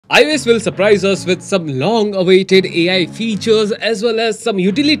iOS will surprise us with some long-awaited AI features as well as some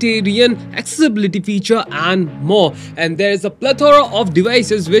utilitarian accessibility feature and more. And there is a plethora of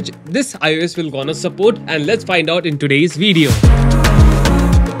devices which this iOS will gonna support, and let's find out in today's video.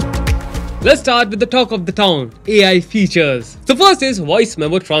 Let's start with the talk of the town, AI features. So first is voice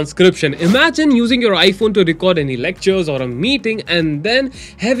memo transcription. Imagine using your iPhone to record any lectures or a meeting and then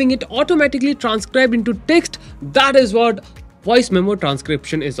having it automatically transcribed into text. That is what voice memo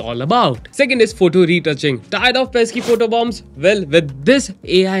transcription is all about. Second is photo retouching. Tired of pesky photo bombs? Well, with this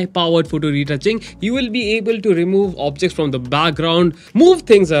AI powered photo retouching, you will be able to remove objects from the background, move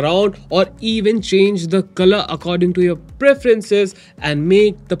things around, or even change the color according to your preferences and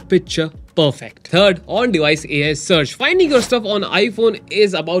make the picture perfect. Third, on-device AI search. Finding your stuff on iPhone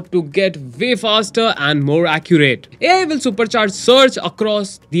is about to get way faster and more accurate. AI will supercharge search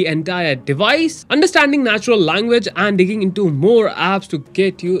across the entire device, understanding natural language and digging into more apps to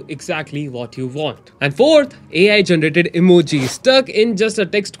get you exactly what you want. And fourth, AI-generated emojis. Stuck in just a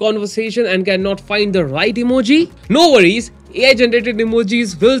text conversation and cannot find the right emoji? No worries. AI-generated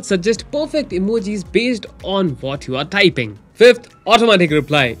emojis will suggest perfect emojis based on what you are typing. Fifth, automatic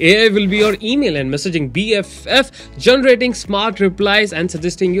reply. AI will be your email and messaging BFF, generating smart replies and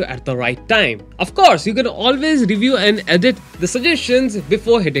suggesting you at the right time. Of course, you can always review and edit the suggestions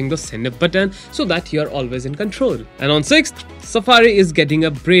before hitting the send button so that you are always in control. And on sixth, Safari is getting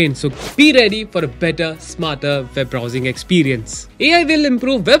a brain, so be ready for a better, smarter web browsing experience. AI will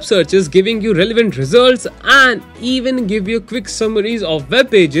improve web searches, giving you relevant results and even give you quick summaries of web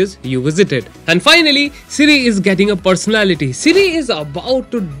pages you visited. And finally, Siri is getting a personality. Siri is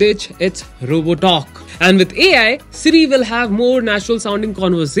about to ditch its RoboTalk. And with AI, Siri will have more natural sounding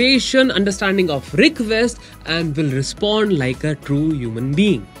conversation, understanding of requests, and will respond like a true human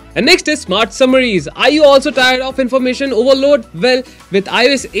being. And next is smart summaries. Are you also tired of information overload? Well, with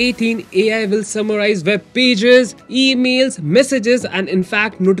iOS 18, AI will summarize web pages, emails, messages, and in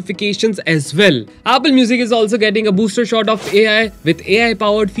fact notifications as well. Apple Music is also getting a booster shot of AI with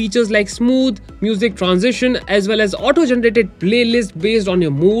AI-powered features like smooth music transition as well as auto-generated playlist based on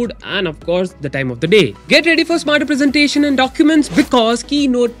your mood and of course the time of the day. Get ready for smarter presentation and documents because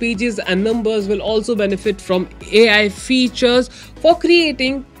keynote pages and numbers will also benefit from AI features for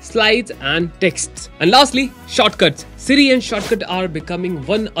creating slides and texts. And lastly, shortcuts. Siri and Shortcut are becoming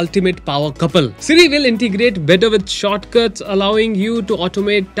one ultimate power couple. Siri will integrate better with shortcuts, allowing you to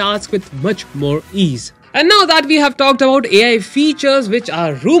automate tasks with much more ease. And now that we have talked about AI features which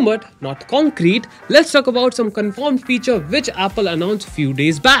are rumored, not concrete, let's talk about some confirmed feature which Apple announced few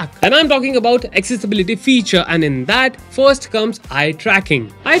days back. And I'm talking about accessibility feature, and in that first comes eye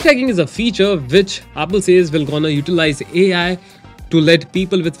tracking. Eye tracking is a feature which Apple says will gonna utilize AI to let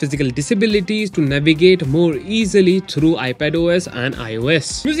people with physical disabilities to navigate more easily through iPadOS and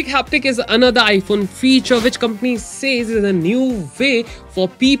iOS. Music haptic is another iPhone feature which company says is a new way for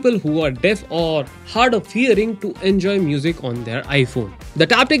people who are deaf or hard of hearing to enjoy music on their iPhone. The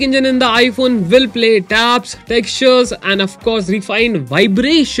Taptic engine in the iPhone will play taps, textures, and of course refine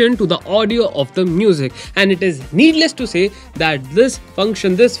vibration to the audio of the music. And it is needless to say that this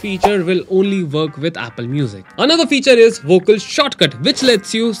feature will only work with Apple Music. Another feature is vocal shortcut, which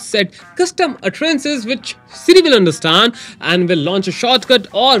lets you set custom utterances which Siri will understand and will launch a shortcut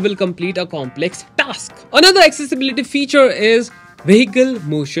or will complete a complex task. Another accessibility feature is vehicle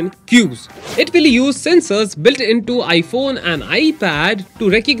motion cues. It will use sensors built into iPhone and iPad to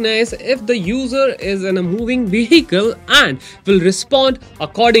recognize if the user is in a moving vehicle and will respond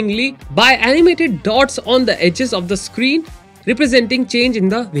accordingly by animated dots on the edges of the screen representing change in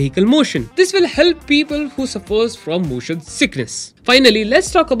the vehicle motion. This will help people who suffer from motion sickness. Finally,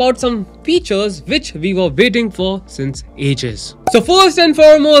 let's talk about some features which we were waiting for since ages. So first and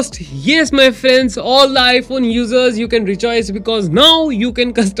foremost, yes my friends, all the iPhone users, you can rejoice because now you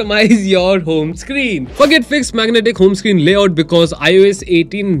can customize your home screen. Forget fixed magnetic home screen layout because iOS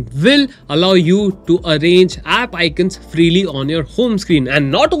 18 will allow you to arrange app icons freely on your home screen.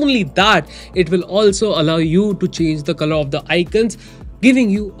 And not only that, it will also allow you to change the color of the icons, giving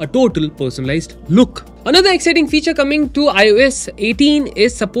you a total personalized look. Another exciting feature coming to iOS 18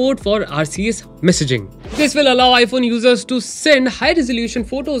 is support for RCS messaging. This will allow iPhone users to send high-resolution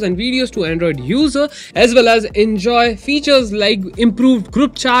photos and videos to Android users as well as enjoy features like improved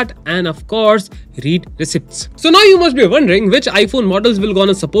group chat and of course read receipts. So now you must be wondering which iPhone models will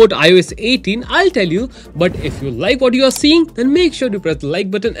gonna support iOS 18. I'll tell you, but if you like what you are seeing, then make sure to press the like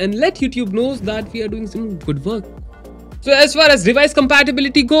button and let YouTube know that we are doing some good work. So as far as device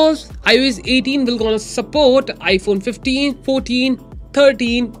compatibility goes, iOS 18 will gonna support iPhone 15, 14,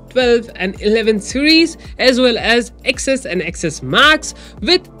 13, 12 and 11 series, as well as XS and XS Max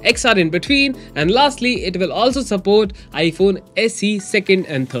with XR in between, and lastly it will also support iPhone SE 2nd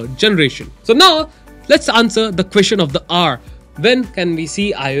and 3rd generation. So now let's answer the question of the hour. When can we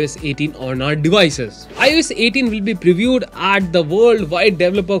see iOS 18 on our devices? iOS 18 will be previewed at the Worldwide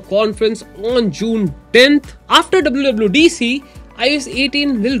Developer Conference on June 10th. After WWDC, iOS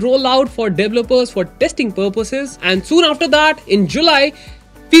 18 will roll out for developers for testing purposes, and soon after that, in July,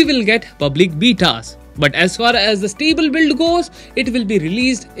 we will get public betas. But as far as the stable build goes, it will be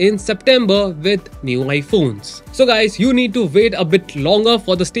released in September with new iPhones. So guys, you need to wait a bit longer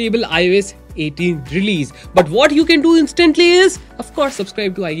for the stable iOS 18 release. But what you can do instantly is, of course,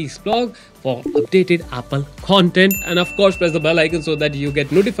 subscribe to iGeeksblog for updated Apple content, and of course press the bell icon so that you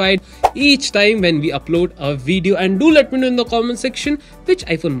get notified each time when we upload a video. And do let me know in the comment section which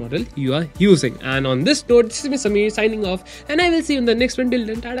iPhone model you are using. And on this note, this is me Samir signing off, and I will see you in the next one. Till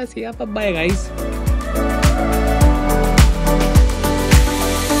then, tada, see ya, bye guys.